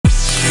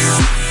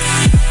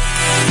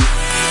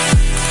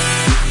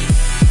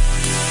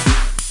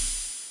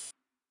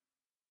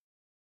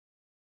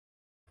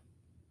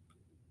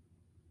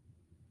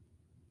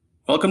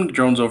Welcome to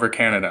Drones Over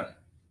Canada.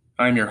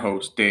 I'm your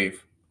host,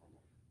 Dave.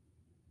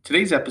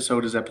 Today's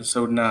episode is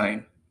episode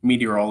 9,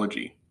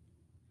 Meteorology.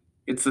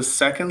 It's the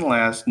second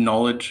last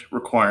knowledge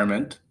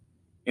requirement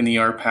in the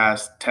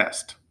RPAS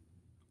test.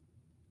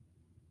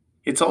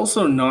 It's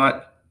also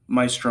not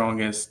my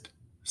strongest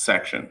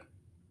section.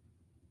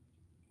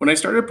 When I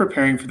started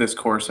preparing for this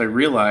course, I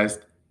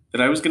realized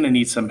that I was going to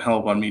need some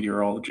help on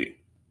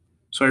meteorology.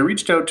 So I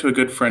reached out to a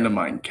good friend of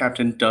mine,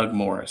 Captain Doug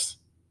Morris.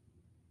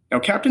 Now,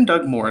 Captain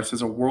Doug Morris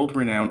is a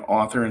world-renowned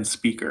author and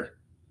speaker.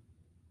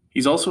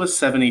 He's also a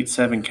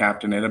 787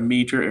 captain at a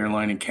major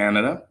airline in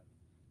Canada.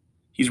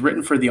 He's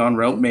written for the En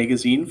Route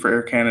magazine for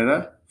Air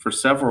Canada for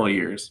several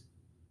years,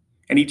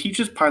 and he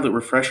teaches pilot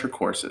refresher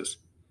courses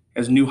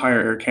as new hire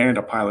Air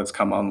Canada pilots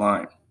come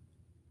online.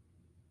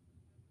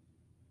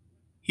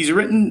 He's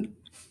written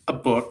a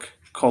book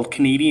called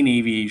Canadian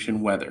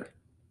Aviation Weather,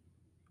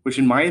 which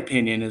in my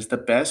opinion is the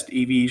best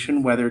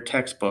aviation weather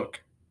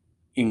textbook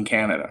in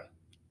Canada.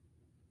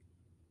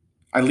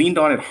 I leaned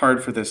on it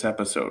hard for this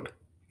episode,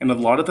 and a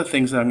lot of the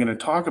things that I'm going to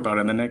talk about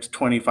in the next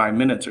 25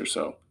 minutes or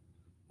so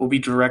will be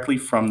directly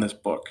from this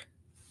book.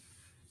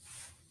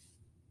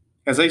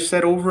 As I've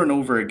said over and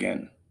over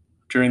again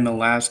during the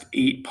last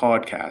 8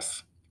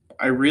 podcasts,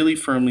 I really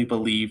firmly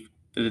believe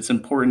that it's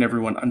important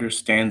everyone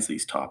understands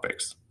these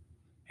topics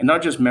and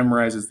not just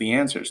memorizes the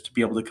answers to be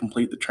able to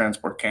complete the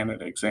Transport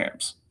Canada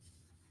exams.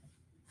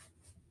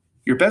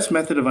 Your best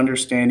method of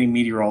understanding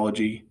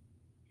meteorology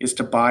is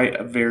to buy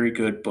a very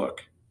good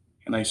book,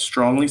 and I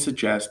strongly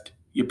suggest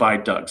you buy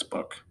Doug's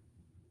book,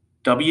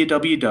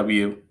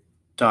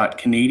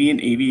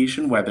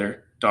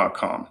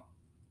 www.canadianaviationweather.com.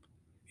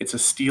 It's a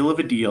steal of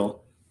a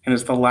deal, and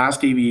it's the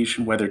last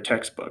aviation weather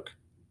textbook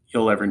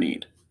you'll ever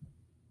need.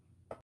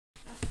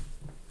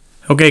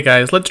 Okay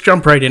guys, let's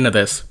jump right into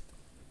this.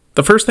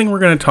 The first thing we're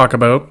going to talk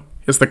about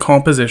is the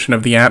composition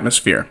of the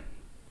atmosphere.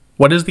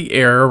 What is the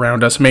air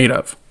around us made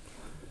of?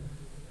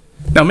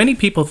 Now, many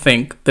people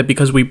think that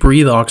because we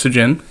breathe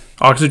oxygen,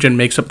 oxygen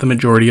makes up the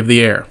majority of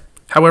the air.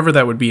 However,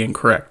 that would be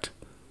incorrect.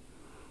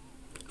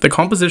 The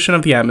composition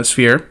of the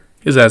atmosphere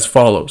is as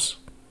follows.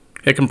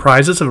 It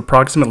comprises of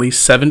approximately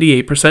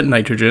 78%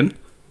 nitrogen,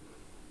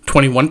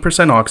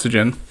 21%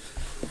 oxygen,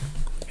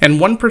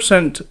 and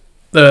 1%,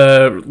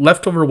 the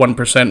leftover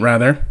 1%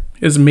 rather,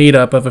 is made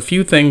up of a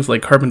few things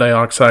like carbon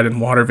dioxide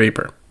and water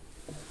vapor.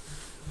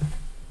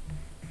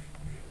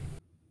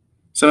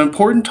 Some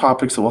important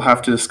topics that we'll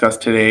have to discuss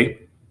today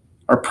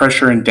are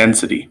pressure and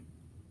density.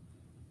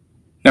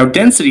 Now,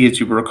 density,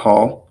 as you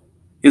recall,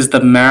 is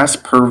the mass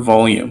per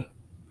volume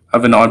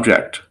of an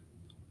object.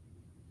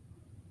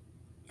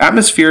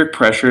 Atmospheric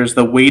pressure is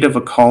the weight of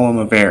a column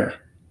of air.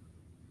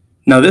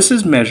 Now, this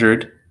is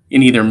measured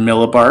in either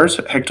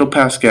millibars,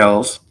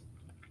 hectopascals,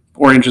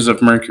 or inches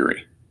of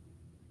mercury.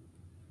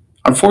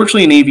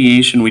 Unfortunately, in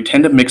aviation, we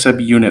tend to mix up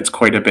units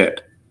quite a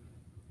bit.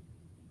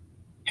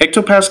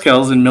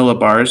 Hectopascals and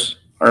millibars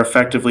are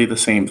effectively the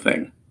same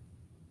thing.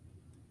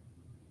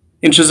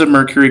 Inches of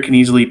mercury can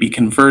easily be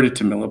converted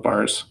to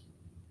millibars.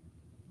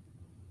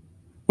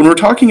 When we're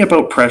talking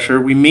about pressure,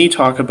 we may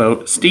talk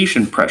about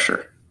station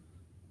pressure,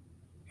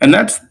 and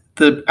that's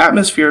the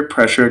atmospheric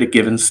pressure at a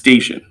given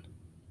station.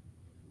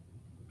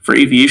 For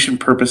aviation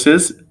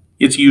purposes,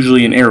 it's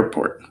usually an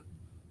airport.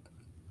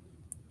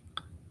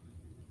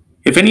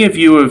 If any of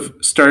you have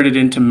started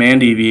into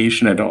manned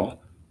aviation at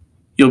all,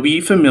 you'll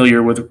be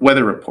familiar with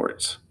weather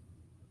reports.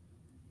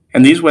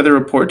 And these weather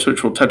reports,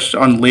 which we'll touch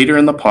on later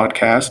in the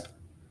podcast,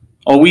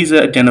 always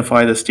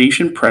identify the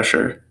station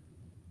pressure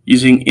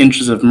using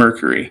inches of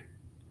mercury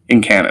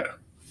in Canada.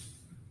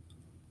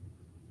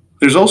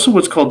 There's also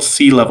what's called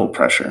sea level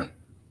pressure.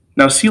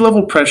 Now, sea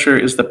level pressure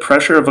is the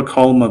pressure of a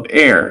column of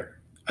air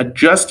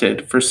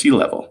adjusted for sea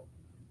level.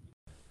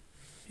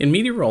 In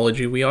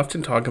meteorology, we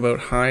often talk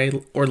about high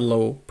or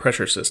low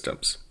pressure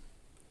systems.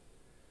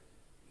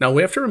 Now,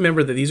 we have to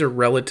remember that these are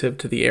relative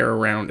to the air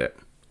around it.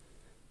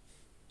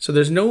 So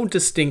there's no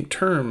distinct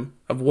term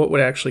of what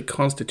would actually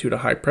constitute a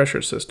high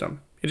pressure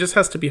system. It just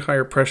has to be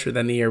higher pressure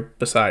than the air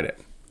beside it.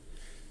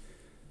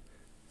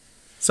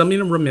 Something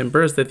to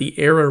remember is that the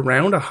air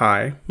around a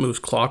high moves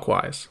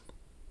clockwise.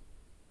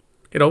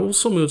 It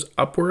also moves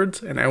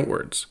upwards and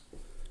outwards.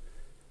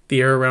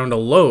 The air around a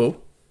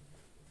low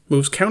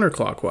moves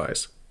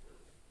counterclockwise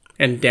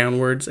and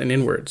downwards and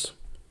inwards.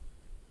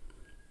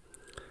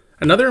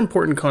 Another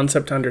important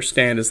concept to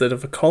understand is that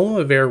if a column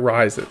of air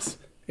rises,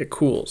 it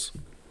cools.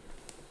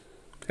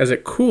 As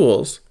it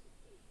cools,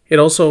 it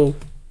also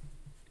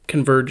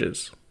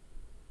converges.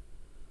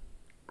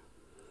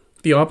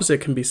 The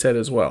opposite can be said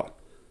as well.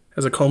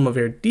 As a column of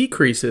air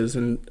decreases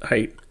in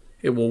height,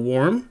 it will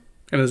warm,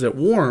 and as it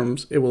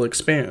warms, it will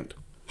expand.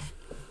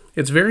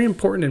 It's very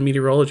important in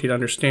meteorology to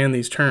understand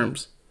these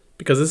terms,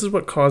 because this is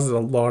what causes a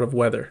lot of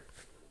weather.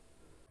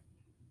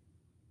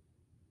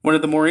 One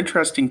of the more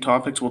interesting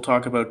topics we'll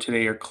talk about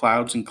today are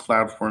clouds and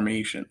cloud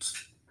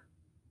formations.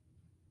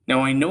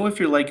 Now, I know if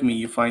you're like me,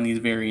 you find these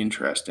very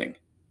interesting.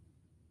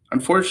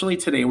 Unfortunately,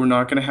 today we're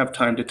not going to have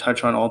time to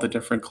touch on all the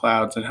different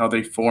clouds and how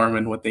they form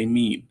and what they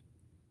mean.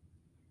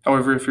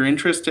 However, if you're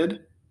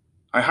interested,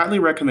 I highly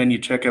recommend you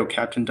check out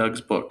Captain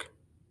Doug's book,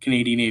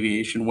 Canadian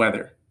Aviation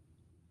Weather.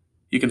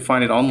 You can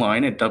find it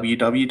online at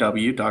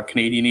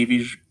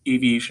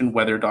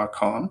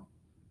www.canadianaviationweather.com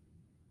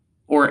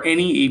or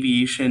any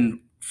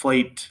aviation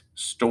flight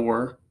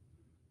store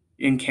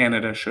in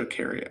Canada should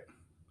carry it.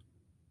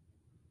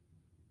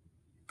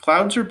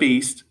 Clouds are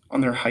based on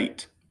their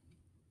height.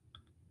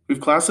 We've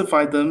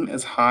classified them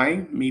as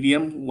high,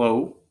 medium,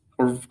 low,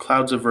 or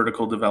clouds of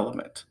vertical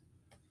development.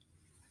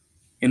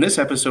 In this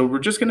episode, we're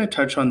just going to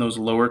touch on those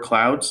lower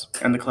clouds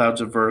and the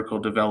clouds of vertical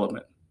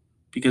development,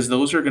 because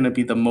those are going to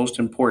be the most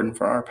important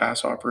for our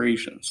RPAS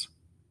operations.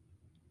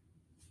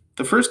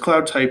 The first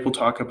cloud type we'll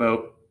talk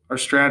about are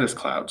stratus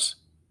clouds.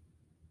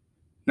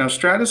 Now,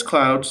 stratus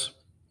clouds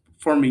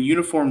form a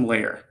uniform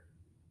layer.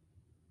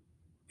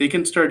 They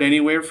can start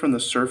anywhere from the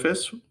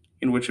surface,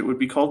 in which it would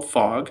be called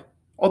fog,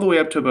 all the way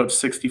up to about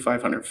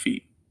 6,500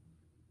 feet.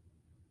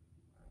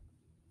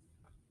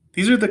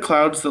 These are the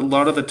clouds that a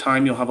lot of the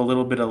time you'll have a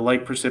little bit of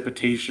light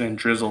precipitation and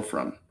drizzle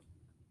from.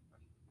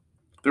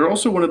 They're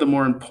also one of the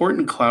more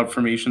important cloud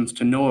formations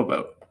to know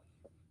about,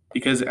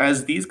 because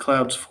as these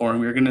clouds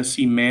form, you're going to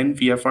see manned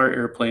VFR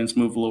airplanes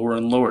move lower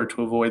and lower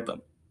to avoid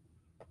them.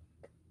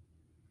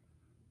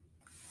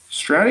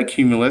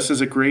 Stratocumulus is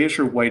a grayish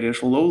or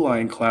whitish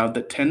low-lying cloud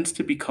that tends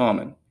to be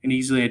common and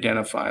easily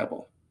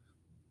identifiable.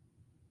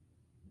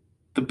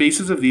 The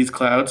bases of these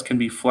clouds can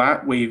be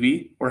flat,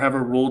 wavy, or have a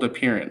rolled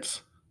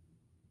appearance.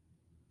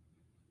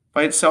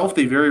 By itself,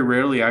 they very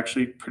rarely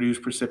actually produce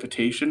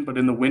precipitation, but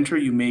in the winter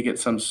you may get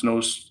some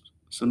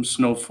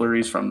snow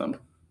flurries from them.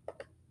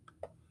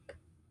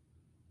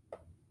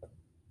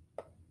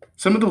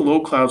 Some of the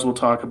low clouds we'll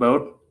talk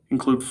about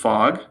include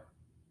fog,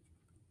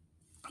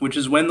 which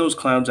is when those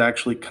clouds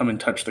actually come and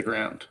touch the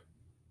ground.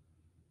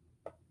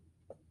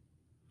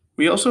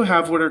 We also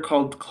have what are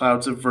called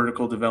clouds of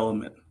vertical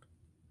development.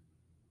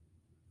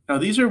 Now,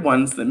 these are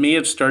ones that may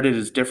have started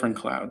as different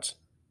clouds,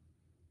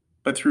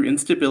 but through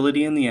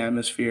instability in the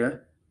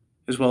atmosphere,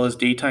 as well as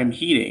daytime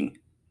heating,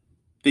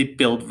 they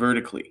build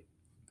vertically.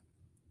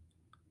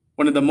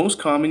 One of the most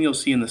common you'll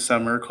see in the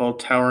summer are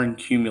called towering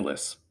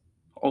cumulus,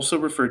 also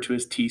referred to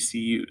as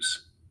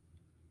TCUs.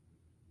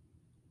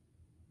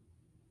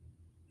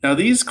 Now,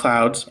 these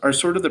clouds are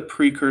sort of the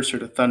precursor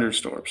to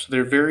thunderstorms, so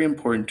they're very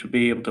important to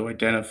be able to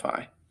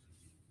identify.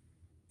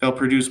 They'll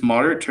produce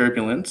moderate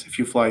turbulence if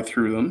you fly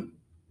through them,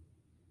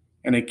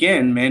 and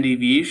again, manned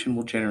aviation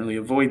will generally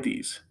avoid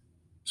these.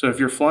 So if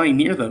you're flying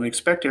near them,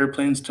 expect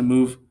airplanes to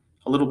move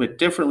a little bit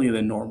differently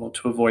than normal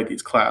to avoid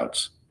these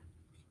clouds.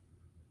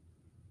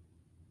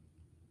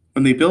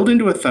 When they build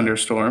into a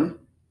thunderstorm,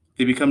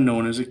 they become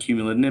known as a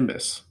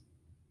cumulonimbus.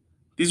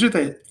 These are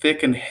the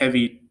thick and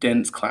heavy,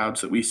 dense clouds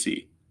that we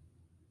see.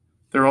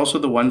 They're also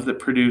the ones that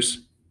produce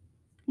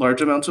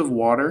large amounts of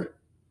water,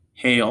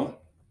 hail,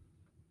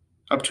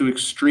 up to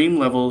extreme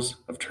levels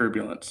of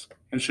turbulence,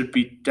 and should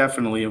be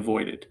definitely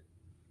avoided.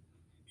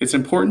 It's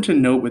important to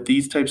note with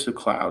these types of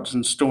clouds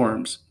and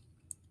storms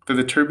that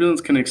the turbulence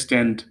can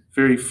extend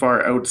very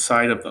far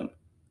outside of them,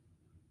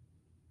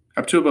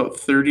 up to about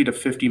 30 to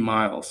 50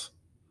 miles.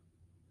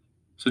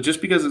 So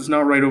just because it's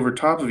not right over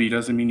top of you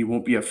doesn't mean you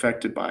won't be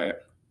affected by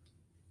it.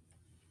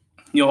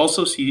 You'll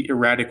also see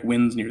erratic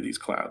winds near these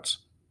clouds.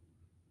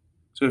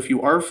 So if you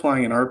are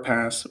flying an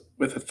RPAS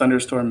with a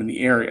thunderstorm in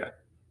the area,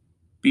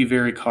 be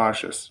very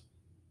cautious.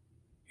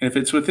 And if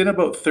it's within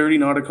about 30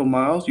 nautical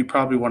miles, you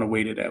probably want to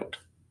wait it out.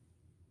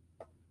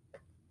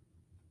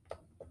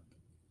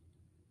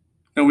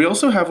 Now, we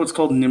also have what's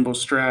called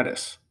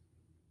nimbostratus.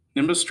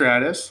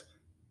 Nimbostratus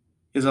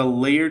is a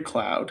layered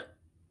cloud.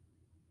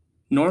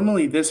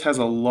 Normally, this has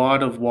a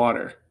lot of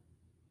water.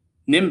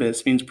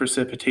 Nimbus means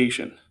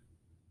precipitation.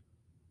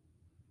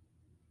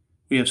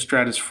 We have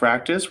stratus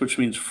fractus, which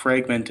means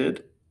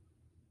fragmented.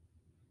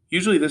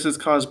 Usually, this is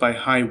caused by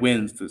high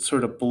winds that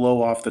sort of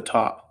blow off the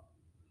top.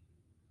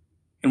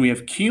 And we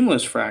have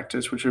cumulus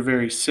fractus, which are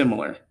very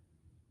similar.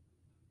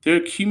 They're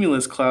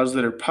cumulus clouds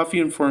that are puffy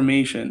in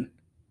formation.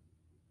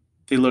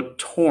 They look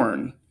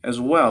torn as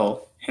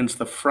well, hence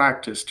the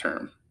fractus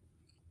term.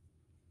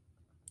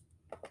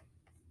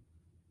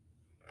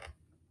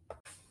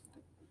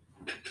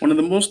 One of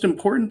the most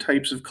important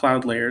types of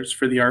cloud layers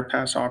for the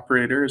RPAS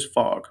operator is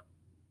fog.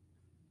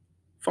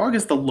 Fog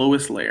is the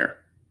lowest layer.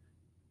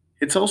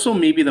 It's also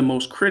maybe the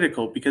most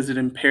critical because it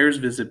impairs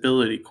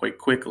visibility quite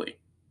quickly.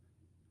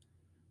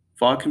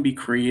 Fog can be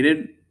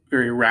created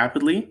very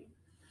rapidly.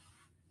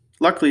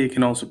 Luckily, it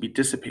can also be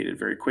dissipated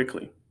very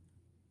quickly.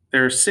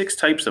 There are 6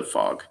 types of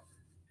fog: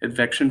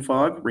 advection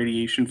fog,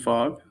 radiation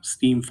fog,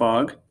 steam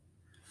fog,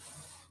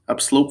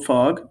 upslope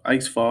fog,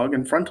 ice fog,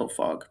 and frontal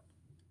fog.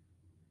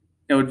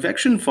 Now,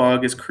 advection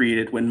fog is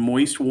created when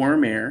moist,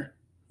 warm air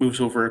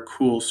moves over a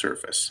cool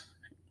surface.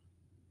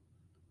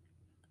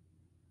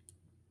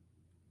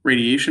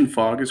 Radiation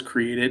fog is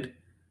created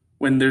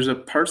when there's a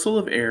parcel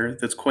of air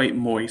that's quite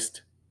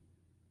moist.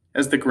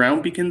 As the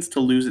ground begins to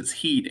lose its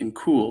heat and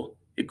cool,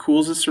 it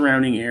cools the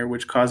surrounding air,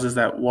 which causes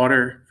that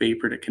water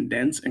vapor to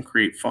condense and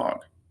create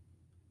fog.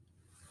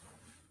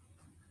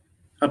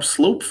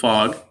 Upslope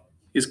fog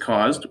is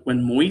caused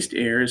when moist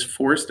air is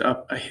forced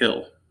up a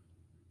hill.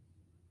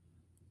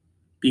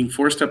 Being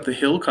forced up the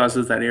hill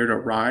causes that air to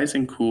rise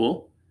and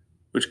cool,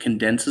 which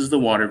condenses the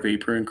water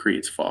vapor and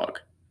creates fog.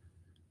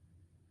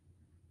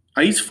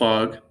 Ice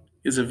fog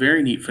is a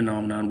very neat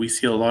phenomenon we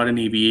see a lot in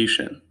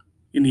aviation,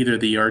 in either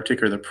the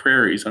Arctic or the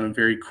prairies on a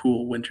very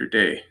cool winter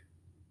day.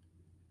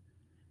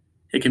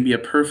 It can be a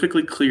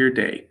perfectly clear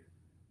day,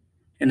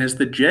 and as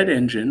the jet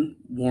engine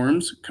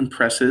warms,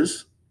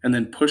 compresses, and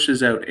then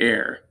pushes out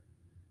air,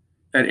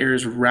 that air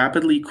is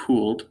rapidly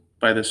cooled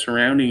by the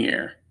surrounding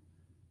air.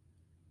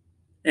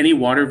 Any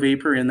water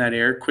vapor in that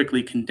air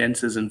quickly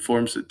condenses and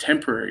forms a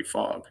temporary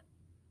fog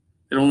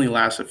that only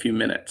lasts a few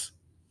minutes.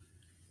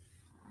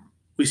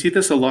 We see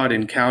this a lot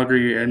in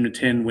Calgary,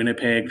 Edmonton,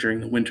 Winnipeg during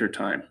the winter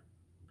time,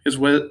 as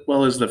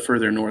well as the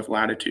further north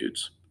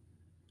latitudes.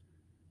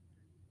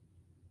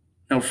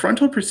 Now,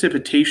 frontal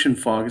precipitation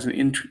fog is an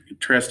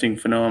interesting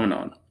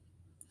phenomenon.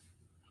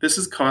 This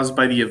is caused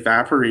by the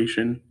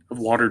evaporation of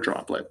water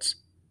droplets.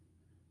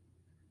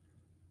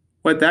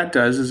 What that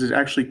does is it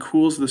actually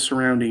cools the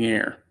surrounding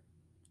air,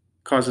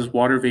 causes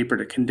water vapor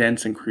to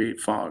condense and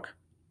create fog.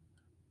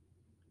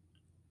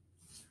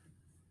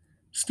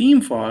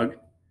 Steam fog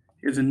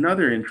is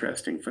another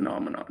interesting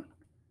phenomenon.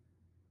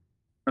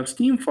 Now,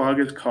 steam fog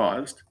is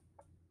caused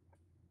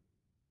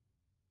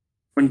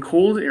when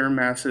cold air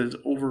masses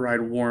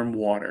override warm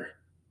water.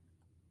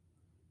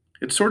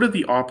 It's sort of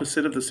the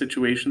opposite of the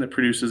situation that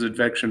produces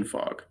advection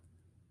fog.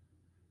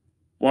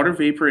 Water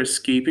vapor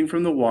escaping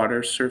from the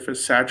water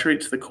surface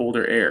saturates the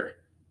colder air,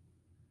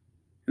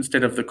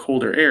 instead of the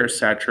colder air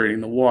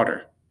saturating the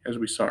water, as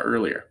we saw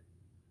earlier.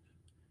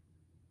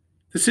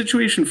 The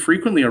situation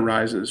frequently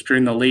arises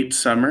during the late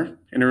summer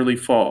and early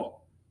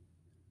fall,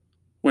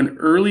 when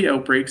early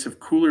outbreaks of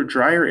cooler,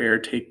 drier air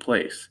take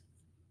place.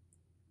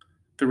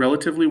 The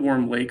relatively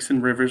warm lakes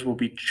and rivers will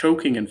be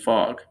choking in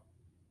fog,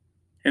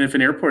 and if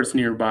an airport is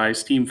nearby,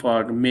 steam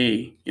fog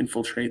may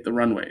infiltrate the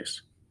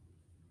runways.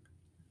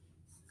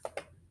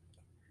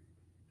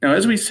 Now,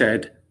 as we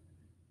said,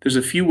 there's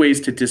a few ways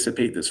to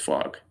dissipate this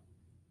fog.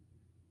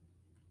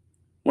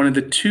 One of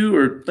the two,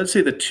 or let's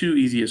say the two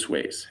easiest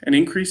ways, an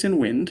increase in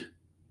wind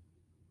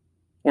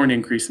or an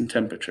increase in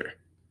temperature.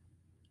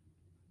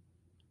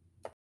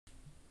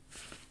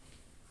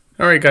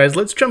 All right, guys,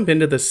 let's jump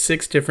into the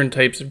 6 different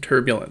types of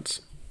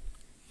turbulence.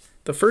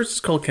 The first is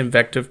called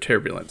convective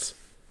turbulence,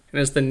 and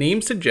as the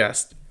name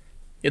suggests,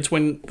 it's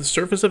when the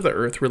surface of the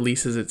Earth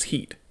releases its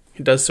heat.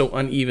 It does so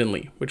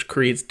unevenly, which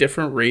creates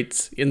different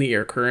rates in the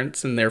air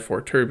currents and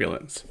therefore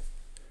turbulence.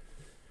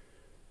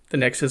 The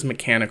next is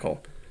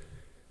mechanical.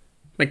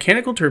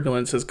 Mechanical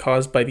turbulence is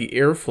caused by the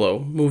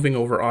airflow moving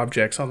over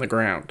objects on the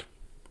ground.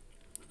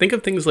 Think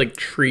of things like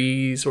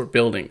trees or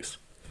buildings.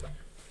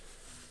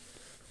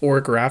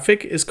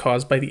 Orographic is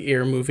caused by the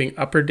air moving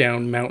up or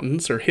down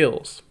mountains or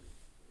hills.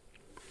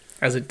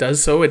 As it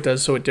does so at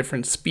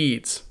different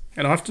speeds,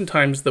 and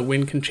oftentimes the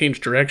wind can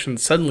change direction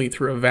suddenly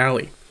through a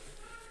valley.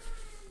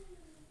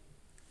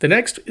 The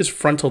next is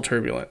frontal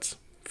turbulence.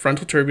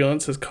 Frontal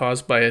turbulence is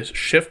caused by a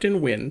shift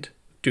in wind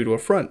due to a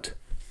front.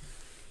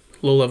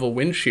 Low-level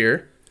wind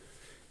shear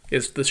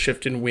is the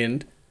shift in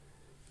wind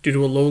due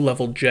to a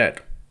low-level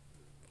jet,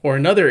 or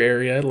another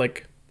area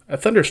like a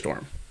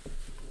thunderstorm.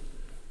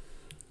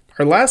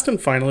 Our last and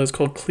final is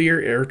called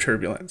clear air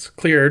turbulence.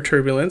 Clear air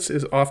turbulence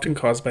is often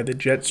caused by the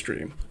jet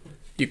stream.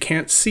 You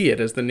can't see it,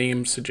 as the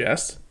name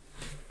suggests.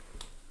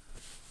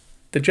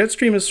 The jet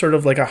stream is sort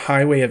of like a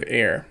highway of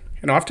air,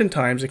 and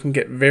oftentimes it can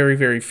get very,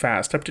 very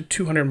fast, up to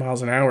 200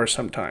 miles an hour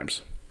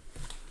sometimes.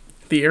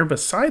 The air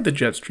beside the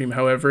jet stream,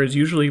 however, is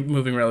usually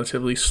moving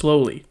relatively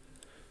slowly,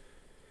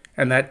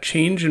 and that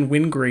change in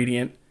wind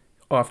gradient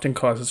often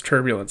causes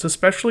turbulence,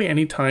 especially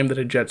any time that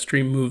a jet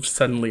stream moves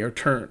suddenly or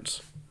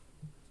turns.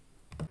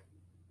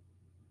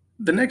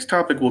 The next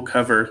topic we'll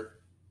cover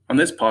on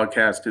this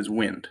podcast is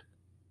wind.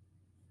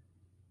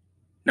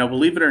 Now,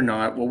 believe it or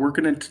not, what we're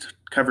going to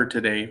cover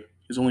today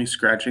is only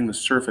scratching the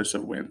surface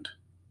of wind.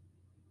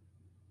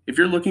 If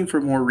you're looking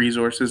for more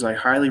resources, I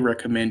highly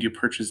recommend you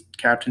purchase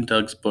Captain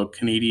Doug's book,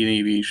 Canadian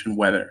Aviation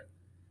Weather.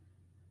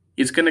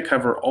 It's going to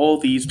cover all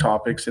these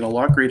topics in a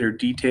lot greater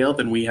detail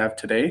than we have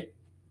today.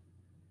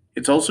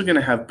 It's also going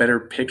to have better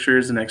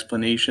pictures and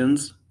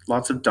explanations,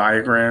 lots of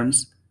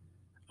diagrams,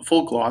 a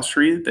full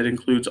glossary that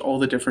includes all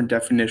the different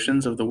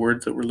definitions of the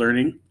words that we're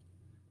learning.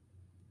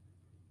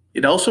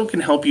 It also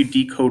can help you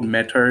decode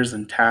METARs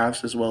and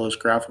TAFs, as well as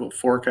graphical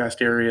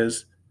forecast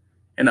areas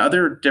and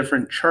other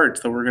different charts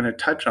that we're going to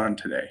touch on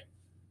today.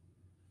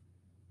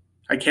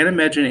 I can't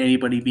imagine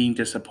anybody being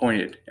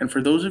disappointed, and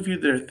for those of you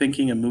that are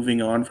thinking of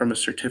moving on from a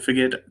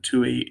certificate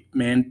to a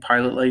manned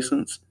pilot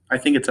license, I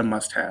think it's a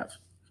must-have.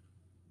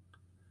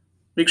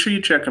 Make sure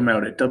you check them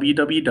out at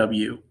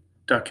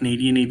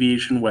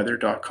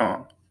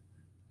www.canadianaviationweather.com.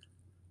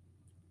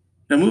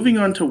 Now, moving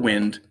on to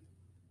wind,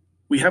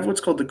 we have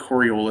what's called the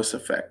Coriolis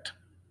effect.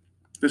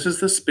 This is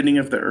the spinning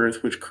of the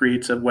Earth, which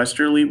creates a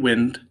westerly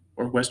wind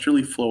or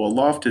westerly flow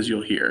aloft, as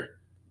you'll hear,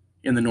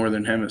 in the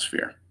northern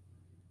hemisphere.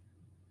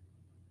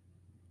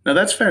 Now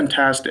that's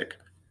fantastic,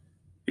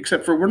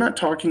 except for we're not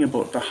talking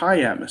about the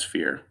high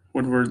atmosphere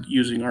when we're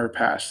using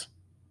RPAS.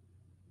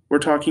 We're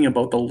talking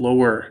about the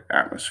lower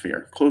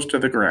atmosphere, close to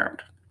the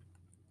ground.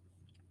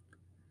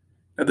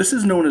 Now this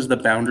is known as the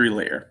boundary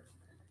layer.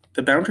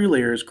 The boundary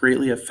layer is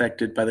greatly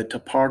affected by the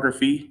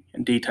topography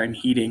and daytime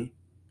heating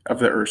of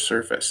the Earth's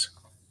surface.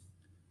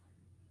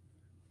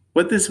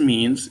 What this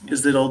means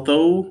is that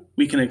although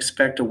we can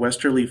expect a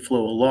westerly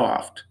flow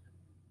aloft,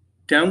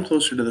 down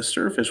closer to the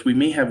surface we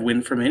may have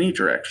wind from any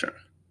direction.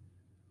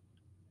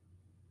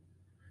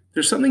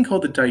 There's something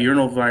called the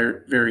diurnal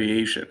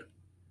variation.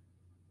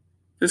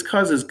 This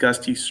causes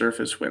gusty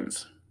surface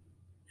winds.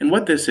 And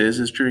what this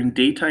is during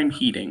daytime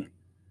heating,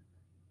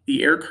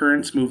 the air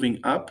currents moving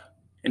up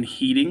and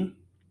heating,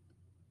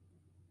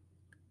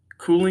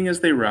 cooling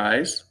as they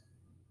rise,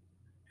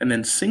 and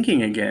then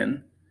sinking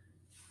again,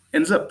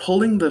 ends up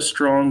pulling the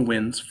strong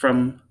winds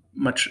from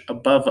much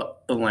above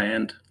the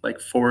land, like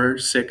 4,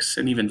 6,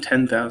 and even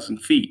 10,000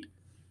 feet,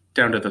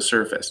 down to the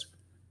surface.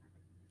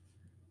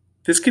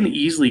 This can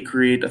easily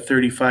create a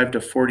 35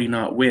 to 40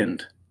 knot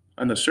wind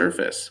on the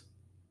surface.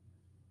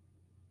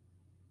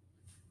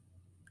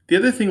 The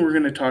other thing we're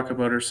going to talk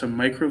about are some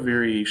micro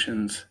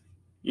variations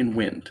in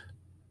wind.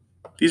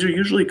 These are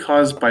usually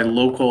caused by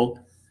local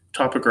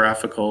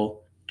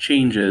topographical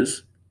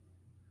changes,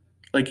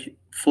 like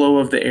flow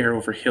of the air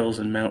over hills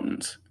and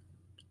mountains.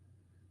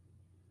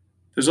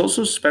 There's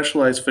also a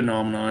specialized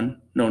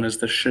phenomenon known as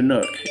the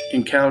Chinook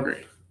in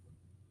Calgary.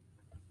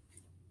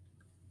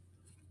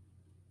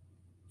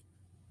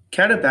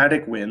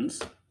 Katabatic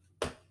winds,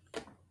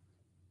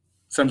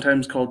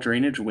 sometimes called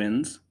drainage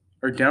winds,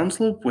 are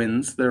downslope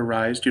winds that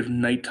arise due to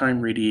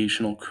nighttime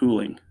radiational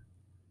cooling,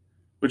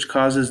 which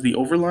causes the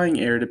overlying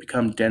air to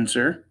become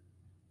denser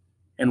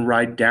and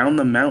ride down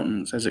the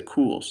mountains as it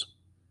cools.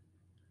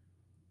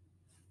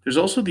 There's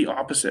also the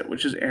opposite,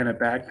 which is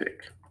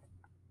anabactic.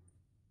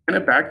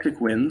 Anabactic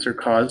winds are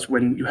caused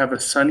when you have a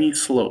sunny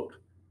slope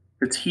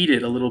that's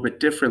heated a little bit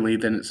differently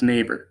than its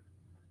neighbor.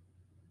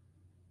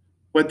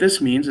 What this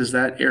means is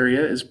that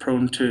area is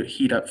prone to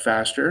heat up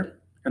faster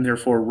and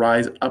therefore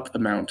rise up the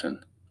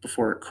mountain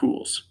before it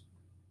cools.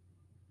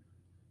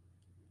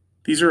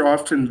 These are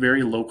often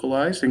very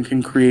localized and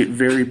can create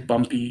very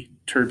bumpy,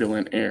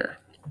 turbulent air.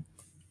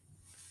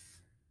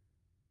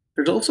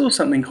 There's also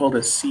something called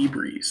a sea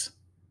breeze.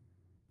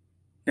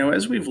 Now,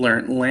 as we've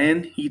learned,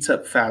 land heats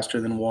up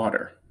faster than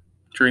water.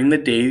 During the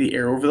day, the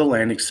air over the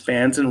land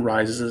expands and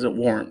rises as it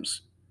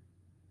warms,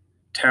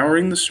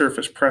 towering the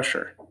surface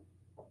pressure.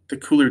 The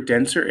cooler,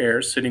 denser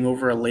air sitting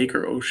over a lake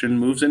or ocean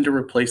moves in to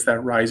replace that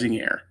rising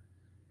air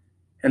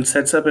and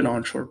sets up an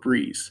onshore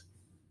breeze.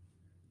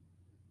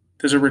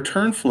 There's a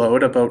return flow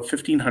at about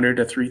 1,500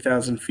 to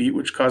 3,000 feet,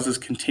 which causes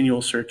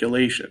continual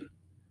circulation.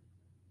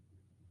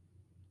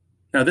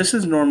 Now, this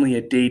is normally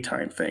a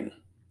daytime thing.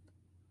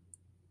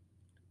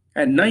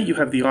 At night, you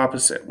have the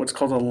opposite, what's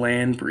called a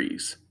land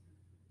breeze.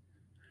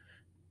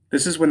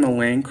 This is when the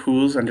land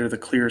cools under the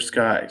clear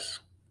skies.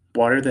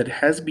 Water that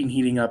has been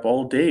heating up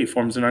all day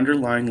forms an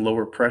underlying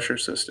lower pressure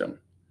system.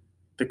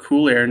 The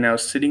cool air now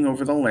sitting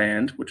over the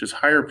land, which is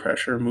higher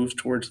pressure, moves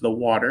towards the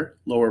water,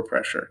 lower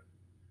pressure,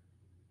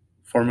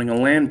 forming a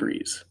land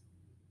breeze.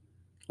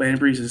 Land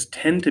breezes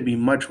tend to be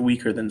much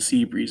weaker than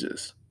sea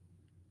breezes.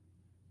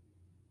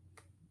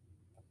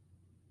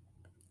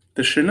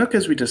 The Chinook,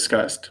 as we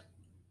discussed,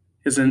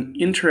 is an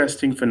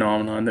interesting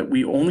phenomenon that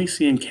we only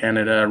see in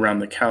Canada around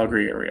the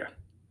Calgary area.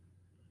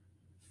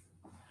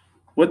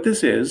 What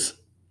this is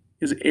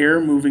air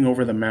moving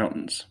over the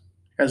mountains.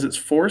 As it's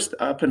forced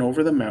up and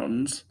over the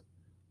mountains,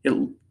 it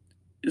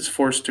is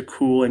forced to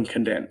cool and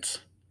condense.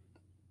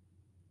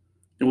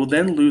 It will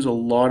then lose a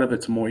lot of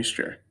its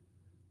moisture.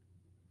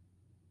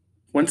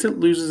 Once it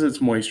loses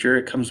its moisture,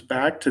 it comes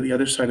back to the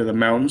other side of the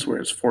mountains where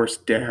it's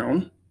forced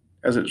down.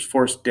 As it's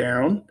forced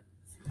down,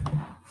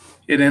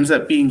 it ends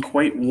up being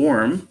quite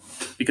warm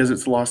because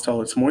it's lost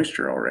all its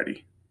moisture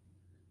already.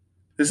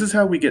 This is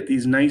how we get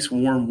these nice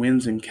warm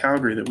winds in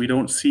Calgary that we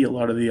don't see a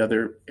lot of the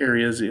other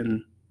areas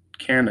in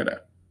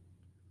Canada,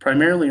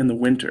 primarily in the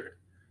winter.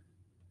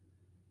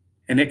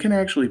 And it can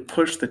actually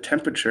push the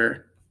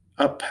temperature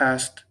up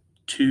past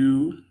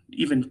 2,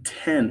 even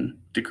 10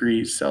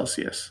 degrees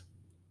Celsius.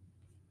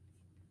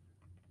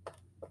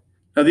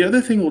 Now, the other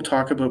thing we'll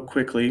talk about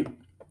quickly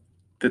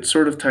that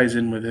sort of ties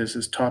in with this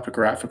is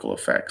topographical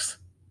effects.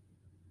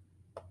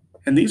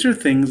 And these are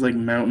things like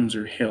mountains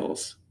or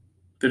hills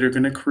that are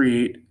going to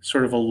create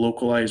sort of a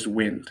localized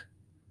wind.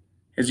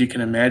 As you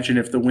can imagine,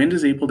 if the wind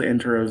is able to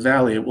enter a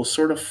valley, it will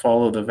sort of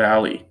follow the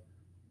valley.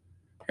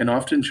 And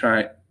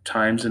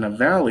oftentimes in a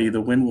valley,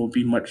 the wind will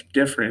be much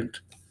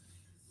different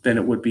than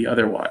it would be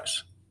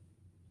otherwise.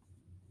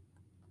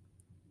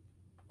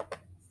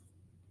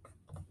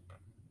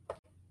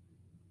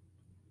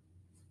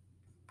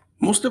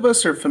 Most of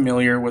us are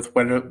familiar with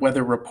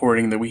weather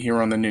reporting that we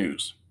hear on the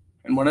news.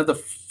 And one of the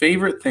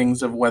favorite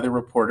things of weather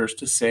reporters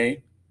to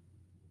say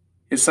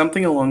is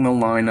something along the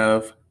line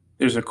of,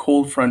 there's a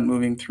cold front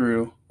moving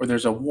through, or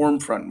there's a warm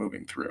front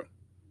moving through.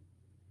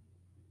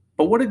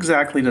 But what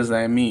exactly does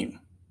that mean?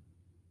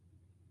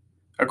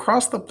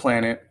 Across the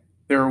planet,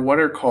 there are what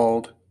are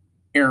called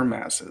air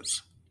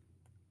masses.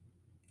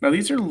 Now,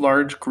 these are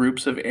large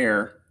groups of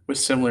air with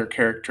similar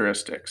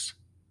characteristics.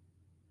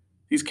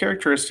 These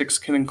characteristics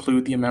can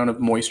include the amount of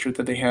moisture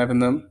that they have in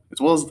them, as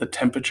well as the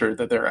temperature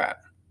that they're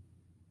at.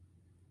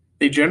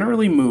 They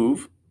generally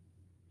move,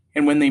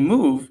 and when they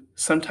move,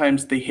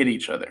 sometimes they hit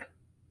each other.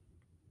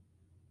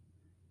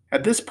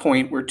 At this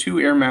point, where two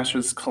air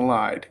masses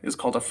collide is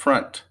called a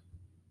front.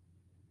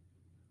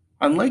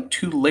 Unlike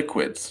two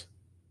liquids,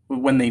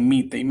 when they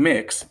meet, they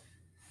mix,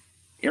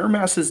 air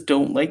masses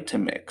don't like to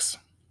mix.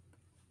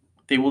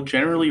 They will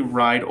generally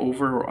ride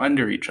over or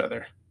under each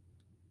other.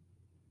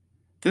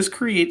 This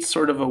creates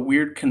sort of a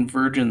weird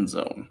convergence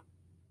zone,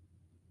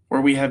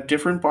 where we have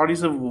different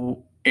bodies of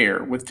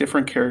air with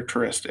different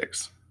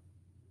characteristics.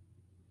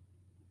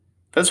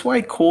 That's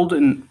why cold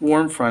and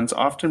warm fronts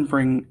often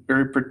bring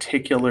very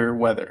particular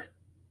weather.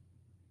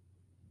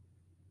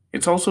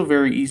 It's also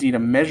very easy to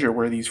measure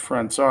where these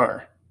fronts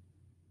are,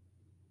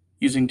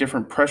 using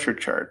different pressure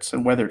charts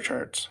and weather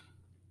charts.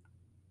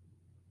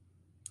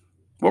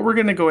 What we're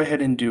going to go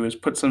ahead and do is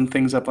put some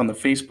things up on the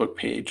Facebook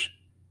page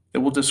that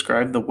will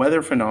describe the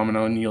weather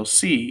phenomenon you'll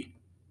see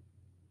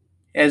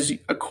as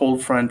a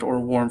cold front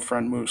or warm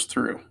front moves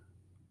through.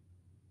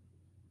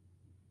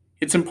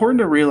 It's important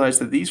to realize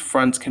that these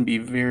fronts can be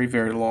very,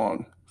 very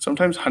long,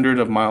 sometimes hundreds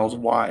of miles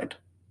wide.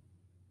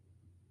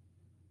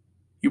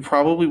 You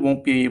probably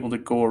won't be able to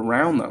go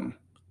around them,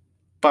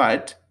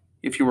 but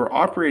if you are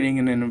operating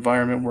in an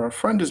environment where a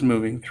front is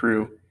moving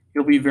through,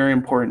 it'll be very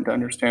important to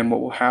understand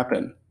what will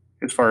happen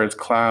as far as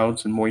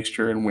clouds and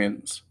moisture and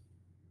winds.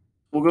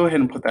 We'll go ahead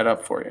and put that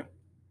up for you.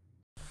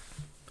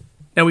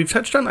 Now, we've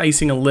touched on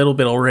icing a little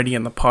bit already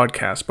in the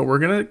podcast, but we're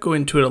going to go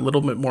into it a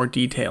little bit more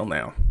detail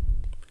now.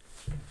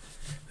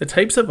 The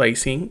types of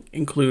icing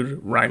include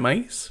rime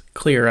ice,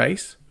 clear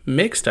ice,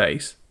 mixed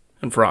ice,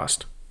 and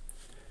frost.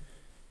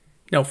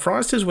 Now,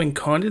 frost is when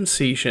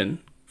condensation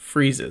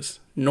freezes.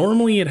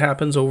 Normally it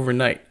happens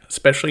overnight,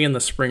 especially in the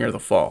spring or the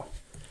fall.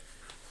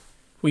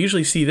 We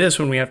usually see this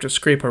when we have to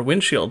scrape our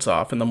windshields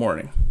off in the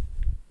morning.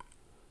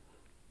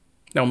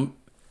 Now,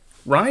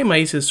 rime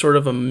ice is sort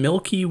of a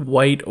milky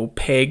white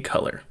opaque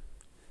color.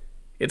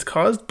 It's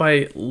caused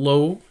by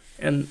low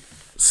and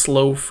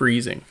slow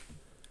freezing.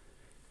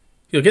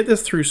 You'll get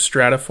this through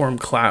stratiform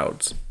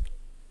clouds.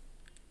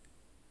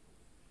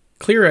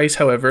 Clear ice,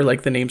 however,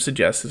 like the name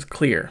suggests, is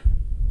clear.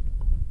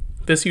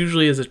 This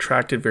usually is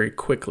attracted very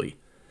quickly,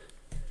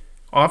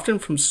 often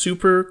from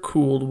super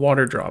cooled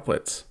water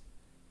droplets.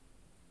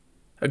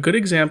 A good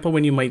example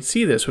when you might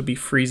see this would be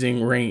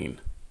freezing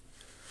rain.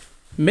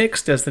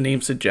 Mixed, as the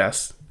name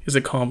suggests, is a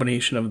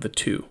combination of the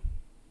two.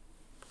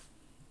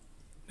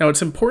 Now,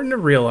 it's important to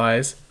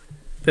realize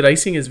that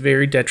icing is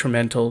very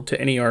detrimental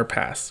to any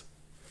RPass.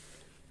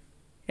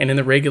 And in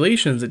the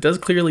regulations, it does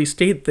clearly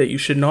state that you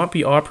should not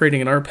be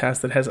operating an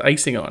RPass that has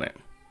icing on it.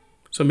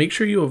 So make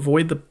sure you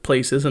avoid the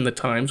places and the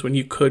times when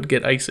you could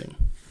get icing.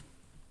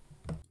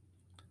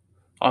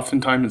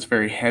 Oftentimes it's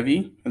very heavy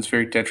and it's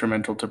very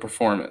detrimental to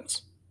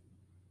performance.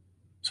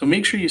 So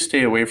make sure you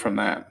stay away from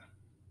that.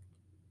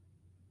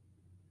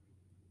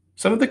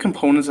 Some of the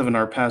components of an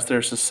RPass that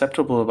are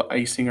susceptible of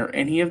icing are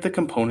any of the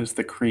components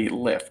that create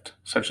lift,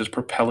 such as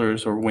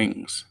propellers or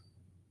wings.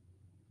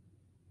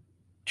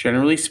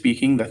 Generally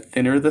speaking, the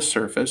thinner the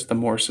surface, the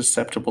more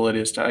susceptible it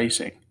is to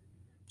icing.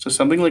 So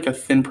something like a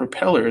thin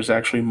propeller is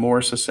actually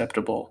more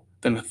susceptible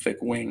than a thick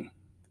wing.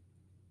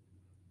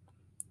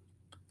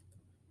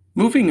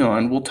 Moving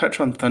on, we'll touch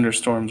on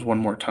thunderstorms one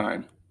more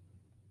time.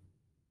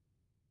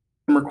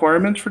 Some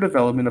requirements for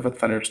development of a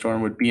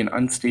thunderstorm would be an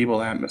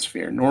unstable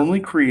atmosphere, normally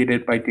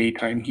created by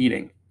daytime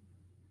heating.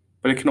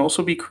 But it can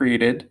also be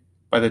created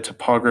by the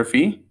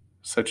topography,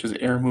 such as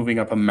air moving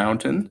up a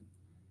mountain,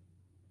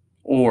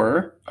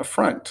 or a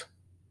front,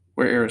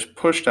 where air is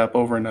pushed up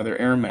over another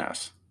air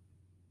mass.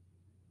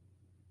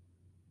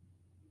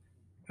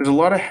 There's a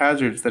lot of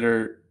hazards that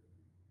are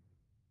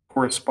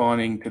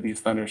corresponding to these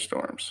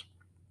thunderstorms.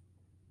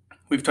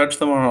 We've touched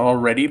them on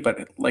already,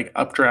 but like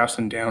updrafts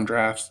and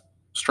downdrafts,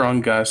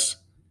 strong gusts,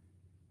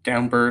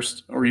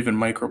 downbursts, or even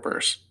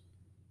microbursts.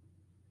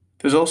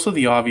 There's also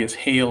the obvious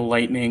hail,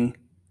 lightning,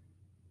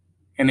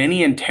 and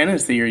any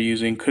antennas that you're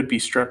using could be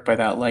struck by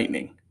that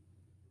lightning.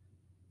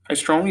 I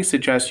strongly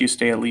suggest you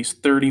stay at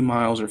least 30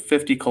 miles or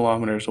 50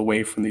 kilometers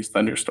away from these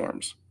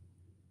thunderstorms.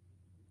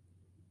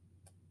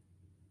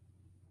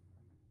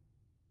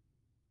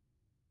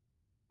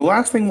 The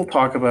last thing we'll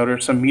talk about are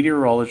some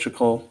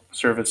meteorological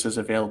services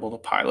available to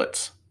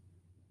pilots.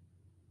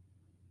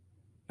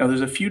 Now,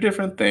 there's a few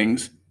different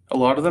things. A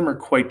lot of them are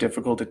quite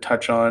difficult to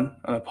touch on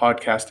a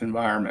podcast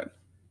environment.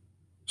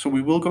 So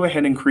we will go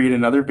ahead and create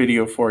another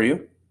video for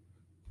you,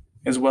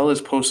 as well as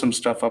post some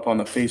stuff up on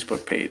the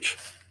Facebook page.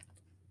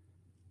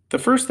 The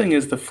first thing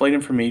is the Flight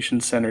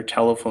Information Center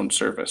telephone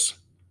service.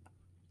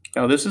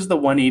 Now, this is the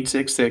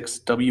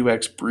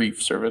 1-866-WX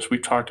brief service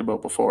we've talked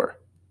about before.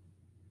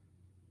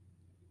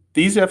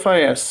 These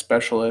FIS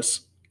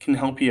specialists can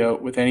help you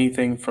out with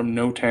anything from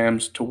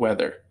NOTAMs to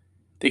weather.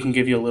 They can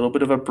give you a little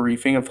bit of a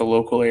briefing of the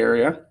local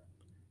area,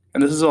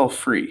 and this is all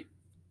free.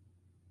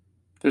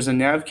 There's a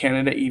NAV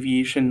Canada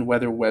Aviation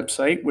Weather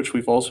website, which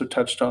we've also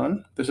touched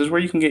on. This is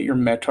where you can get your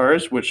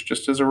METARs, which,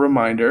 just as a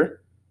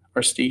reminder,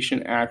 are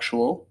station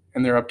actual,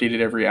 and they're updated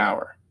every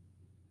hour.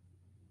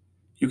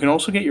 You can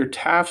also get your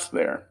TAFs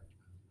there.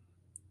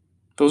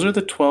 Those are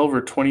the 12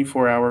 or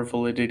 24-hour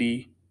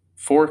validity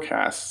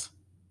forecasts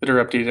that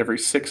are updated every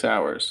 6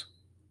 hours.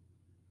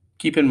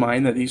 Keep in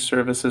mind that these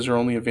services are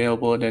only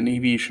available at an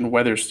aviation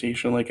weather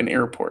station like an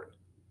airport.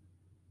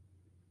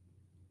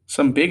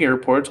 Some big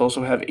airports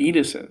also have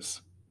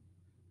ATISes.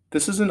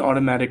 This is an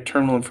automatic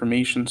terminal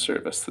information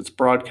service that's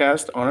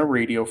broadcast on a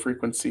radio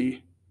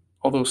frequency,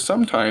 although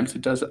sometimes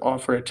it does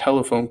offer a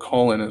telephone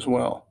call-in as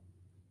well.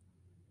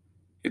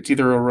 It's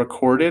either a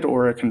recorded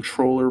or a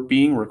controller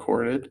being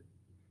recorded,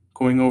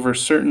 going over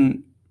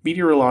certain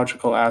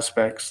meteorological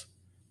aspects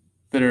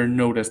that are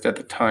noticed at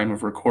the time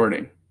of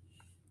recording.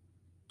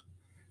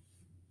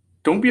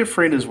 Don't be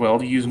afraid as well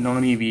to use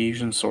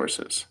non-aviation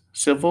sources.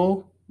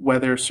 Civil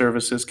weather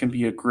services can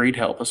be a great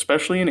help,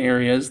 especially in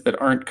areas that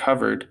aren't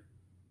covered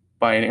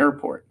by an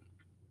airport.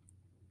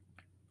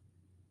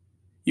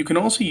 You can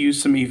also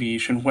use some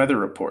aviation weather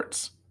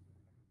reports.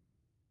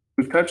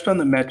 We've touched on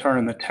the METAR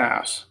and the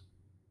TAS.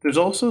 There's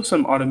also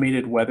some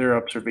automated weather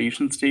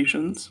observation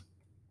stations,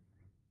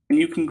 and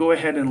you can go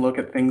ahead and look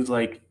at things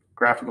like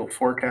graphical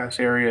forecast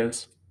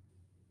areas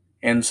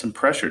and some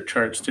pressure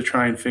charts to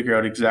try and figure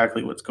out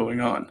exactly what's going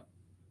on.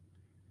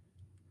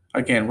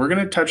 Again, we're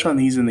going to touch on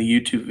these in the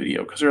YouTube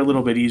video because they're a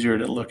little bit easier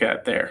to look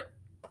at there.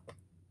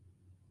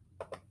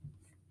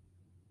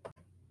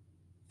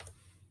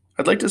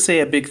 I'd like to say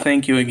a big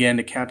thank you again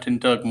to Captain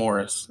Doug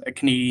Morris at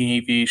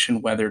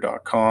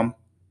CanadianAviationWeather.com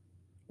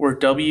or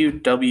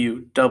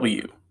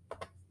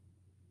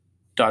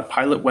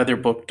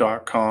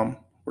www.pilotweatherbook.com,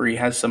 where he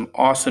has some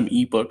awesome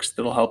ebooks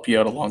that'll help you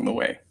out along the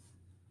way.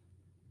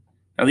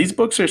 Now, these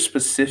books are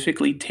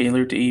specifically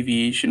tailored to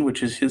aviation,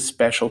 which is his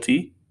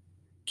specialty.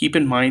 Keep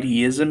in mind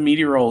he is a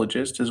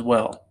meteorologist as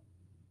well.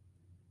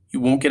 You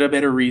won't get a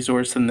better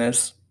resource than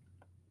this.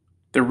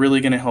 They're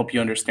really going to help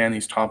you understand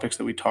these topics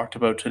that we talked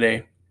about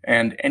today.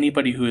 And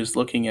anybody who is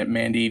looking at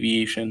manned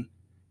aviation,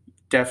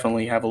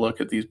 definitely have a look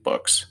at these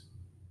books.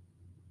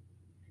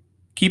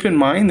 Keep in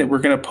mind that we're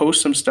going to post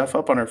some stuff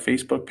up on our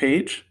Facebook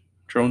page,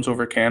 Drones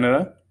Over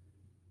Canada.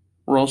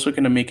 We're also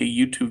going to make a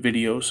YouTube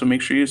video, so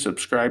make sure you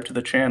subscribe to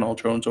the channel,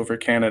 Drones Over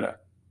Canada.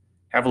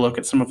 Have a look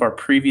at some of our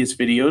previous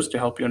videos to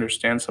help you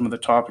understand some of the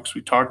topics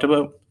we talked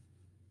about.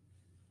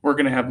 We're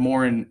going to have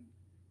more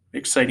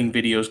exciting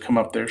videos come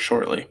up there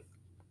shortly.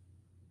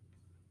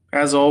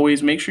 As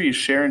always, make sure you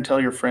share and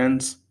tell your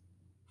friends.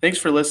 Thanks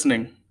for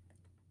listening.